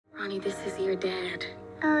Ronnie, this is your dad.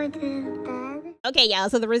 Oh, this is dad. Okay,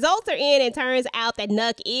 y'all, so the results are in, and turns out that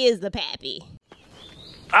Nuck is the pappy.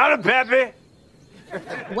 I'm the pappy.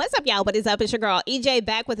 What's up, y'all? What is up? It's your girl EJ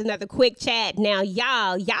back with another quick chat. Now,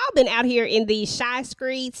 y'all been out here in these shy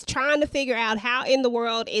streets trying to figure out how in the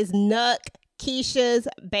world is Nuck Kesha'S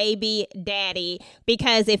baby daddy,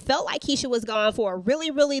 because it felt like Kesha was gone for a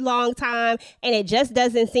really long time and it just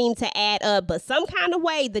doesn't seem to add up. But some kind of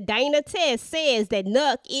way the Dana test says that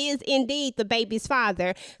Nuck is indeed the baby's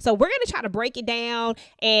father. So we're going to try to break it down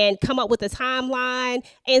and come up with a timeline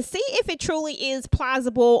and see if it truly is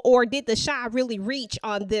plausible, or did the Shy really reach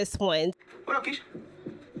on this one. What up, Kesha?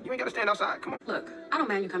 You ain't got to stand outside. Come on. Look, I don't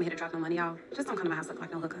mind you coming here to drop no money, y'all. Just don't come to my house looking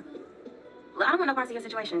like no hooker. Look, I don't want no parts of your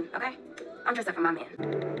situation, okay? I'm dressed up for my man.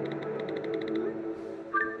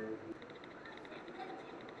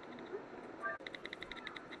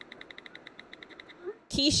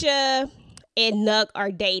 Kesha and Nuck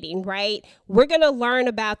are dating, right? We're going to learn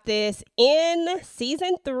about this in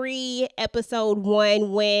season 3, episode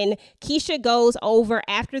 1, when Kesha goes over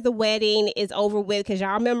after the wedding is over with, because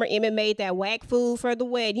y'all remember Emmett made that whack food for the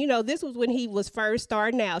wedding. You know, this was when he was first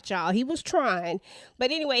starting out, y'all. He was trying.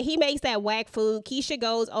 But anyway, he makes that whack food. Kesha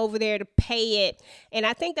goes over there to pay it. And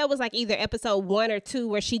I think that was like either episode 1 or 2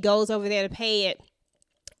 where she goes over there to pay it.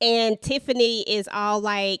 And Tiffany is all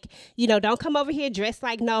like, you know, don't come over here dressed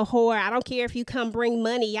like no whore. I don't care if you come bring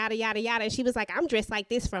money, yada, yada, yada. And she was like, I'm dressed like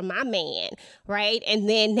this for my man, right? And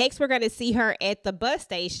then next we're going to see her at the bus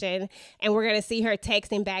station, and we're going to see her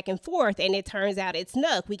texting back and forth. And it turns out it's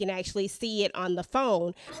Nuck. We can actually see it on the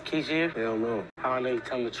phone. Is Kesha here? Hell no. How I know you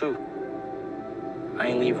telling the truth? I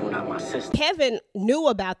ain't leaving without my sister. Kevin knew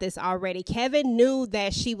about this already. Kevin knew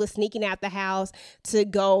that she was sneaking out the house to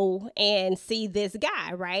go and see this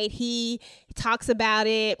guy, right? He talks about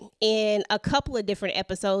it in a couple of different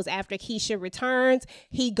episodes. After Kesha returns,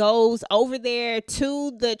 he goes over there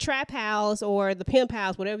to the trap house or the pimp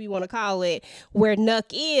house, whatever you want to call it, where Nuck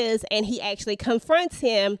is, and he actually confronts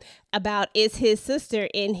him about, is his sister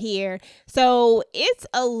in here? So it's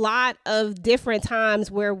a lot of different times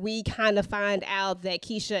where we kind of find out that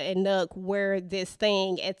Kesha and Nuck were this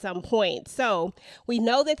thing at some point. So we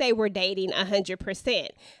know that they were dating 100%.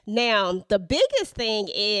 Now, the biggest thing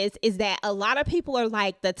is that a lot of people are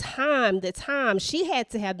like, the time, she had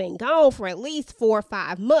to have been gone for at least 4 or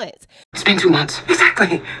 5 months. It's been 2 months.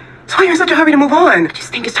 Exactly. So why are you in such a hurry to move on? I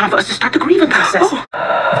just think it's time for us to start the grieving process.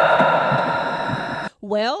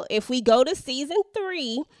 Well, if we go to season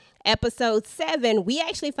 3, episode 7, we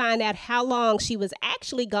actually find out how long she was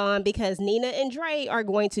actually gone, because Nina and Dre are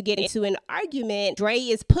going to get into an argument. Dre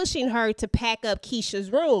is pushing her to pack up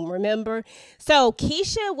Kesha's room, remember? So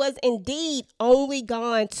Kesha was indeed only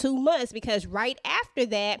gone 2 months, because right after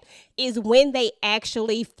that is when they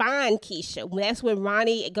actually find Kesha. That's when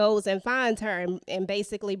Ronnie goes and finds her and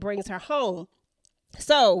basically brings her home.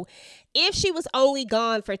 So if she was only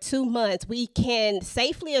gone for 2 months, we can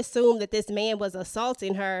safely assume that this man was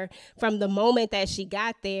assaulting her from the moment that she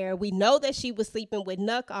got there. We know that she was sleeping with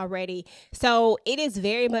Nuck already. So it is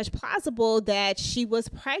very much plausible that she was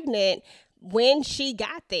pregnant when she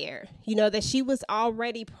got there, you know, that she was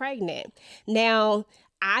already pregnant. Now,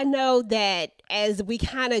 I know that as we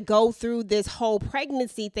kind of go through this whole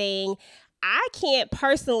pregnancy thing, I can't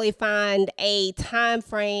personally find a time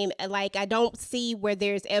frame. Like, I don't see where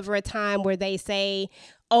there's ever a time where they say,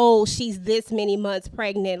 oh, she's this many months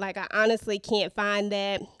pregnant. Like, I honestly can't find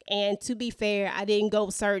that. And to be fair, I didn't go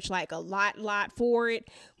search like a lot for it.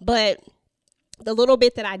 But the little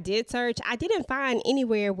bit that I did search, I didn't find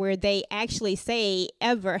anywhere where they actually say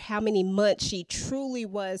ever how many months she truly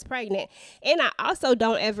was pregnant. And I also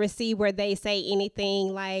don't ever see where they say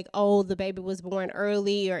anything like, oh, the baby was born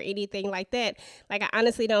early or anything like that. Like, I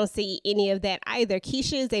honestly don't see any of that either.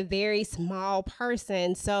 Kesha is a very small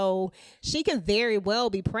person, so she could very well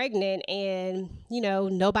be pregnant and, you know,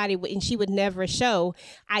 nobody would, and she would never show.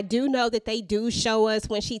 I do know that they do show us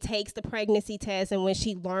when she takes the pregnancy test and when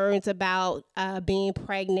she learns about being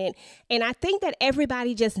pregnant. And I think that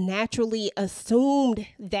everybody just naturally assumed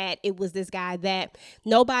that it was this guy, that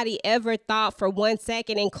nobody ever thought for 1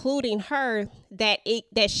 second, including her, that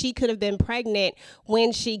she could have been pregnant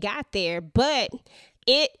when she got there. But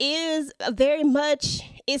it is very much,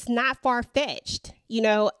 it's not far-fetched. You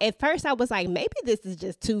know, at first I was like, maybe this is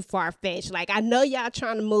just too far-fetched. Like, I know y'all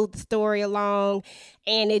trying to move the story along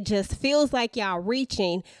and it just feels like y'all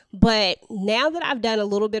reaching. But now that I've done a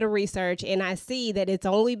little bit of research and I see that it's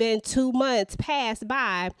only been 2 months passed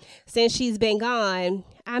by since she's been gone,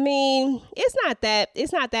 I mean, it's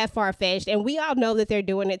not that far-fetched, and we all know that they're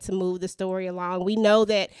doing it to move the story along. We know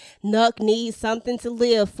that Nuck needs something to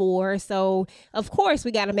live for, so of course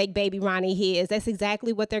we got to make baby Ronnie his. That's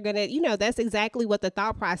exactly what they're gonna, that's exactly what the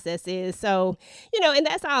thought process is. So, and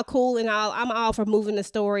that's all cool and all. I'm all for moving the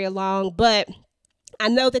story along, but I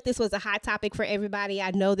know that this was a hot topic for everybody. I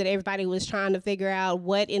know that everybody was trying to figure out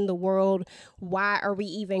what in the world, why are we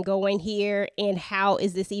even going here, and how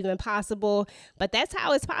is this even possible? But that's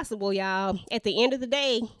how it's possible, y'all. At the end of the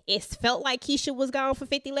day, it felt like Kesha was gone for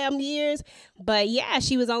 50 years, but yeah,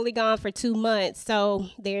 she was only gone for 2 months. So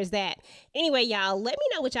there's that. Anyway, y'all, let me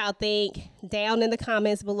know what y'all think down in the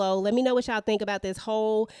comments below. Let me know what y'all think about this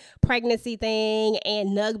whole pregnancy thing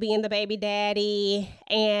and Nuck being the baby daddy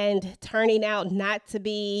and turning out not to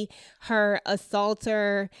be her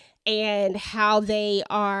assaulter, and how they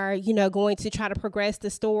are, going to try to progress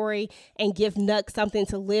the story and give Nuck something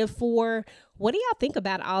to live for. What do y'all think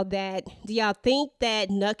about all that? Do y'all think that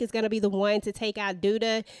Nuck is going to be the one to take out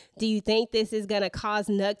Duda? Do you think this is going to cause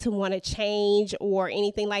Nuck to want to change or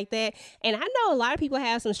anything like that? And I know a lot of people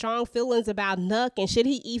have some strong feelings about Nuck and should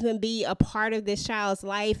he even be a part of this child's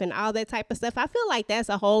life and all that type of stuff. I feel like that's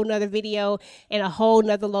a whole nother video and a whole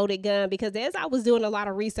nother loaded gun, because as I was doing a lot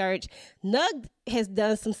of research, Nuck has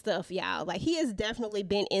done some stuff, y'all. Like, he has definitely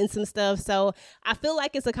been in some stuff. So I feel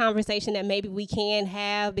like it's a conversation that maybe we can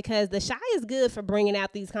have, because the Chi is good for bringing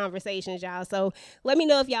out these conversations, y'all. So let me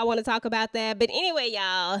know if y'all want to talk about that. But anyway,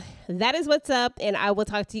 y'all, that is what's up, and I will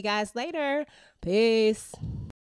talk to you guys later. Peace.